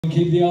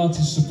Keep the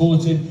artists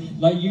supported.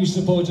 Like you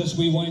support us,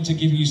 we wanted to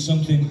give you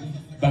something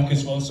back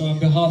as well. So on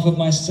behalf of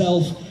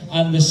myself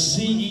and the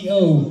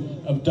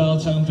CEO of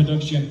Dialtone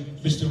Production,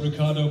 Mr.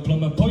 Ricardo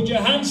Plummer, put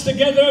your hands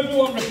together,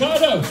 everyone.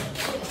 Ricardo!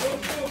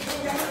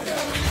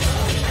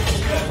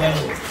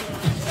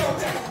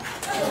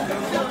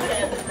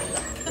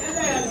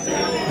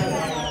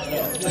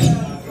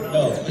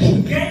 No.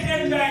 Get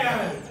them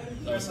down!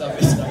 No, stop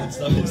it.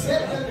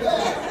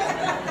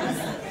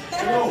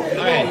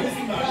 Alright.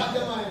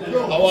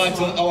 I want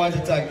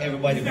to thank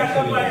everybody for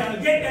coming.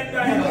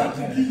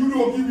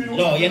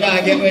 No, you're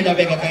not getting rid of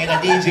me because you're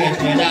not DJ.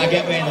 You're not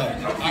getting rid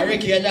of.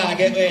 Ricky, you're not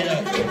getting rid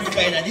of because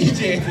you're not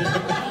DJ.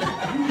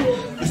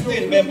 You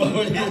still remember.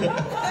 No,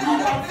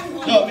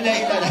 me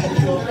like that.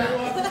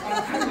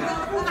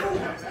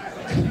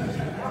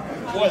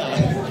 Hold on.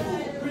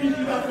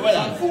 I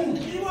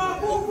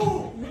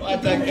want to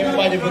thank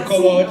everybody for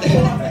coming out.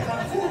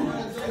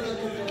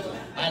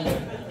 And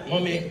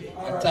Mommy,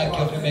 I thank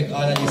you for making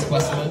all of this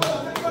possible.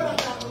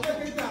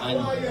 And,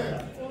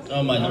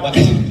 no man,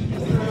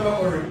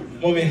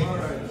 Mommy,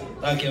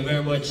 thank you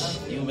very much.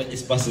 You make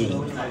this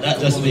possible. Not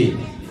just me,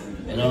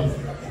 you know.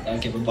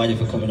 Thank everybody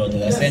for coming out.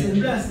 As I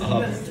said,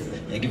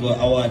 I give an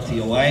award to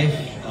your wife.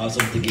 I have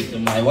something to give to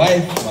my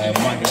wife, my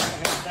mother.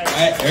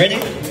 Alright, ready?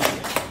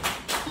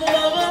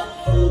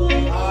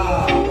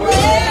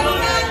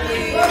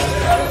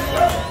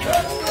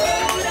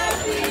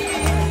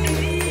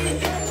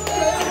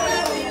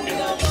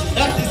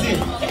 That is it.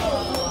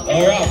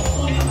 Alright.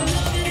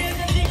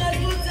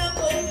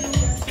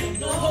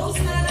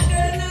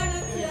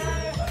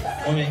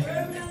 Mommy, I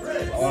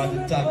want to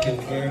thank you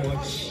very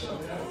much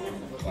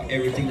for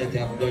everything that you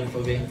have done for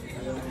me.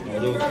 No,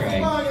 don't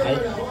cry.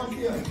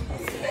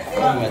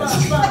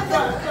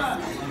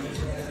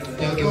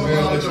 Thank you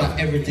very much for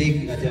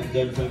everything that you have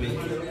done for me.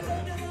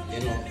 You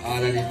know,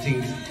 all of the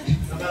things.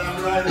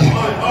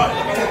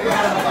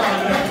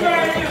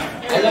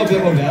 I love you,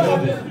 Mommy. I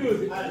love you.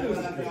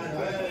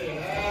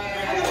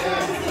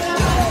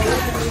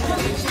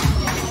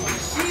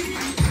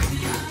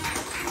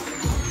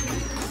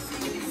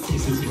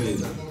 This is great.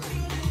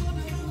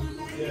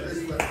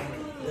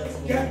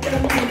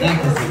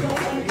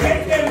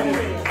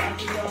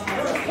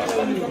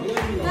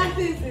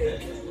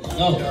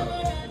 No,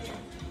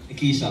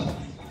 Keisha,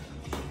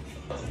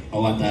 I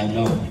want that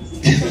now.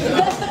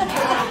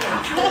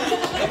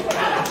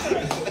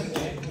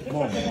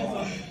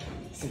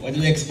 What the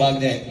next bag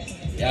there?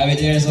 You have it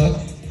there, sir?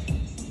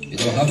 You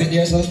don't have it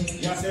there, sir?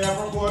 Yes, I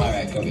have.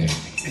 Alright, come here.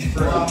 You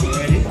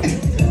ready?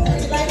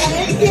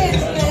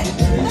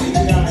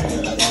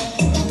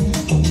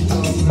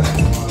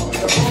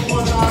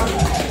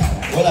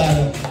 Hold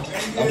on.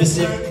 I'm just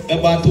saying,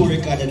 about two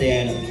records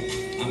there.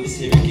 I'm just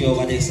saying, Ricky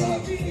over there, sir.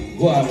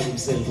 Go on with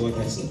himself over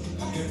there, sir.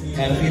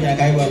 I feel like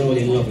I was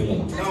really in love with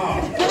him.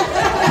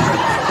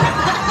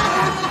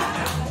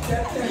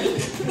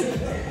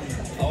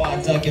 I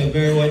want to thank you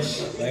very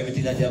much for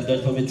everything that you have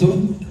done for me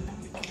too.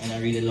 And I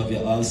really love you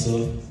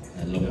also.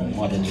 I love my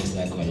mother just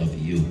like I love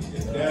you.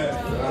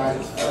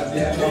 Alright?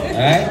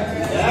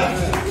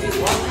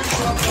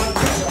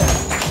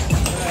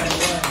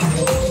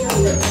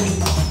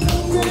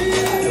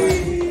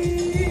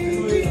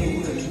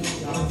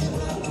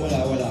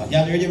 Hold on. You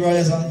ready,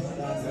 brothers?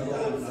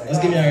 Let's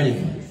give me a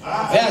ready.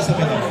 Yeah,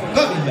 something.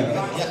 Come in there.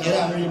 You're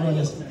not ready,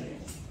 brothers.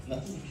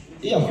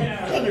 Yeah,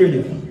 man. You're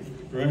ready.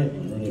 Ready.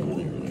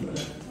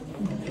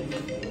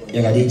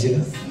 You got DJ?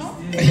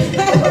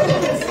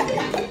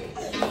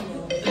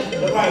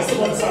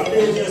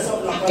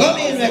 Come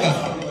in, Mega.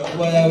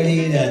 What are we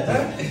doing that?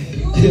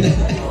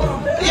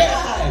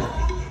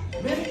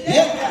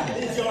 Yeah.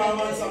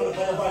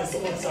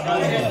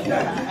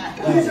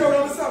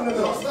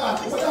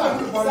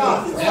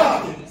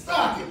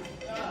 Start it.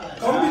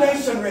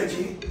 Combination,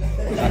 Reggie.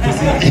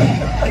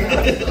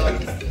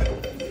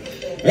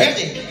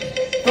 Ready?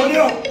 Turn it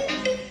up.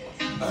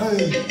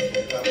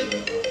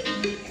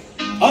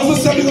 As I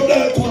said, up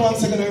there, 1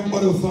 second,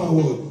 everybody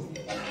forward.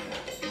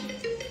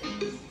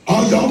 I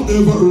have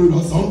never heard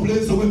of some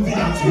place where we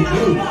dance so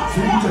clear.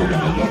 Sweet on the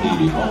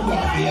melody, come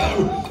back here.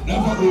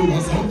 Never heard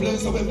of some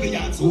place where we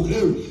dance so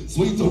clear.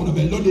 Sweet on the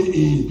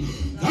melody.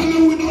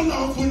 And we don't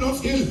laugh, we don't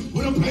skill.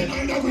 We don't play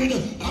neither green.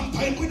 I'm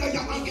time with a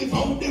young and give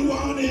out the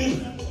warning.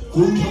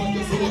 Who can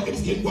you say him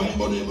skin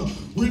wine on him?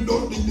 We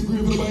don't think the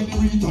grave by the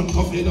return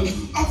coffin.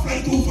 I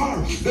fly too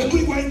far, then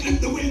we wind clip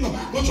the wing.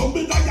 But jump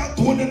in like a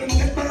tone and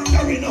get burned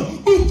in.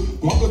 Boom!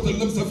 Go to tell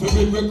them say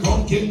we're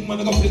crown king. Man,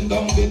 I go pin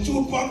down the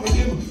two part with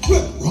him.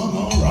 Run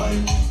on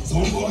right.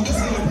 Some boy to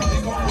say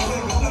everything come for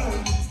every time.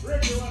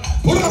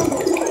 Pull up!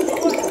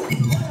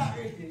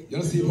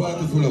 You see what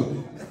is full up?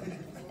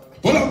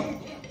 Pull up!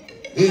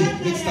 Hey,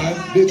 next time,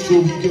 make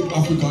sure we get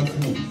African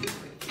food.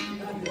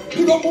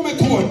 You don't move me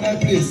to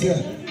that place,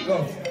 yeah. Go.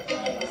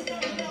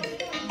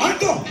 And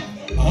go.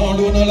 I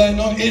don't know like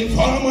no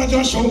informer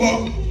just show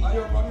up.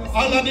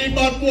 All of the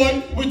bad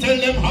boy, we tell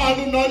them how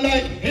do not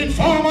like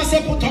informer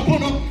say put up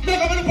on them.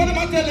 Make a put them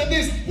and tell them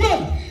this.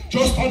 Well,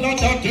 Just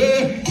another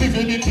day,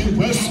 living in the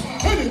West.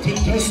 Anything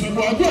test me,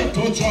 boy, going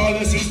to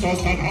Charlie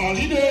Sisters and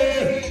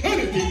holiday.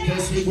 Anything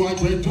test me, boy,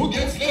 going to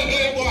get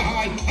slave, boy.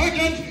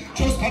 Again,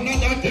 just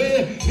another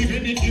day,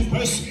 living in the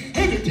West.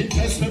 Anything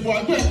test me,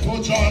 boy, going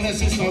to Charlie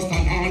Sisters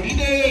and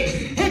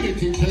holiday.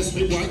 Anything test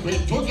me, boy,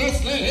 going to get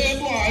slave,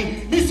 boy.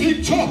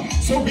 Missing chop,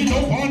 so we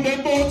don't want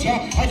them boat ya.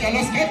 I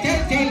just get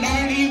tell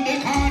line in the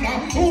corner.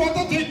 Who want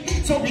to think?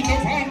 So we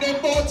don't want them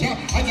boat ya.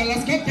 I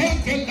just get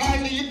tell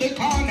line in the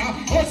corner.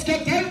 Let's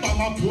get tell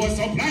mama pose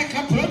up like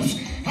a preps.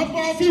 And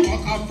Bobby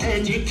walk a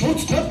virgin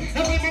footstep.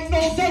 Every man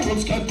knows the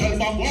roots can tell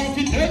my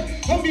Bobby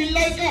dead. For me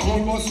like a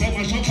almost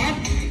famous shop.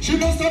 She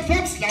knows the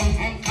from slam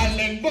and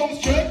collect bones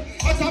straight.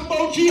 As a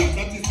bougie,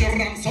 that is the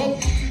ransom.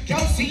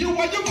 Can't see you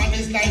while your man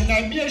is like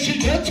 9 years she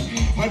get.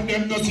 And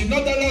them not see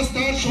not the last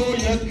star show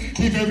yet.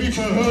 The very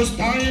first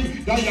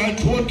time that I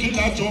told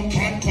killer jump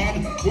and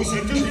pan. Who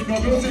said to me no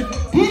music?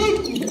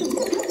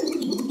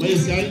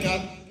 Where's the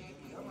that?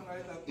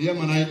 Yeah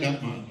man, I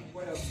that man.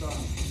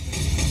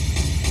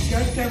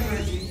 Get them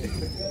ready.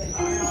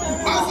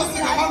 Master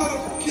sing a man with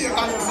cake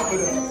and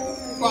somebody.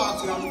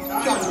 Party and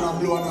candle and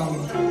blow and all.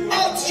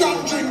 Out John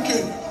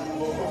drinking.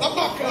 The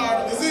backyard,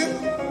 you see?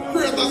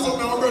 Create us some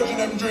now virgin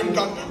them drink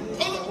and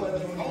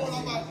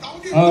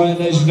Alright,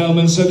 ladies and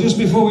gentlemen, so just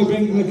before we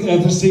bring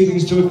the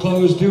proceedings to a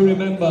close, do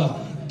remember,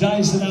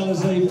 Dice and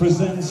Alizé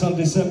presents on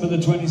December the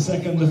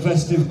 22nd the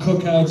Festive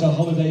Cookout, a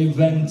holiday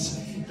event.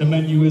 The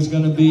menu is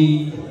going to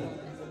be,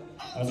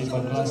 I'll leave my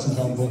glasses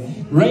on, but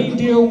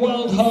reindeer,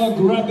 wild hog,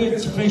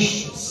 rabbit,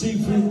 fish,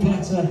 seafood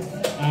platter,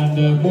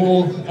 and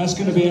more. That's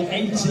going to be at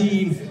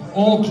 18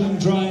 Auckland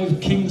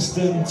Drive,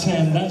 Kingston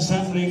 10. That's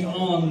happening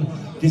on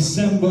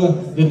December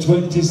the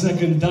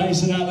 22nd.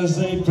 Dice and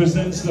Alizé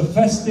presents the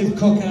Festive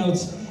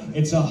Cookout.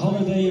 It's a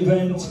holiday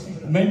event.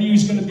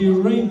 Menu's going to be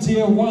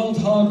reindeer, wild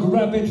hog,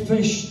 rabbit,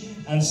 fish,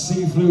 and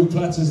seafood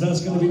platters.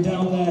 That's going to be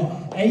down there,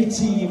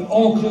 18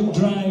 Auckland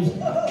Drive,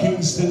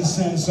 Kingston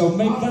 10. So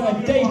make that a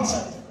date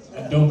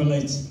and don't be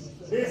late.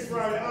 this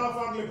Friday, our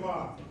family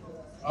park.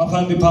 Our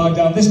family park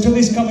down. This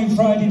coming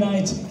Friday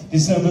night,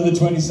 December the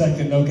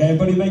 22nd. Okay,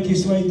 everybody make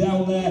your way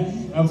down there.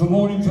 And for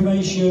more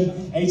information,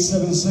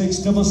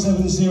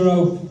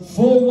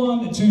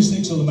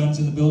 876-770-4126. Or the man's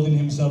in the building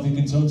himself. You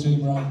can talk to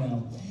him right now.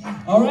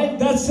 All right,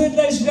 that's it,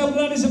 ladies and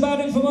gentlemen. That is about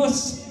it from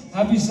us.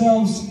 Have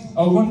yourselves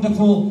a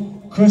wonderful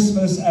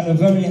Christmas and a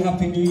very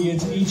happy New Year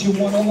to each and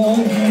one of all of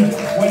you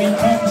when it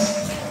comes.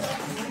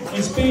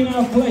 It's been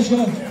our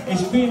pleasure,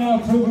 it's been our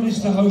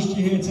privilege to host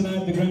you here tonight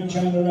at the Grand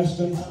China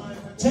Restaurant.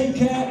 Take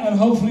care and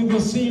hopefully we'll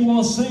see you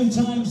all same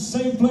time,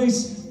 same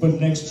place, but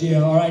next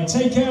year. All right,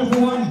 take care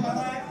everyone.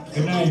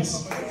 Good night.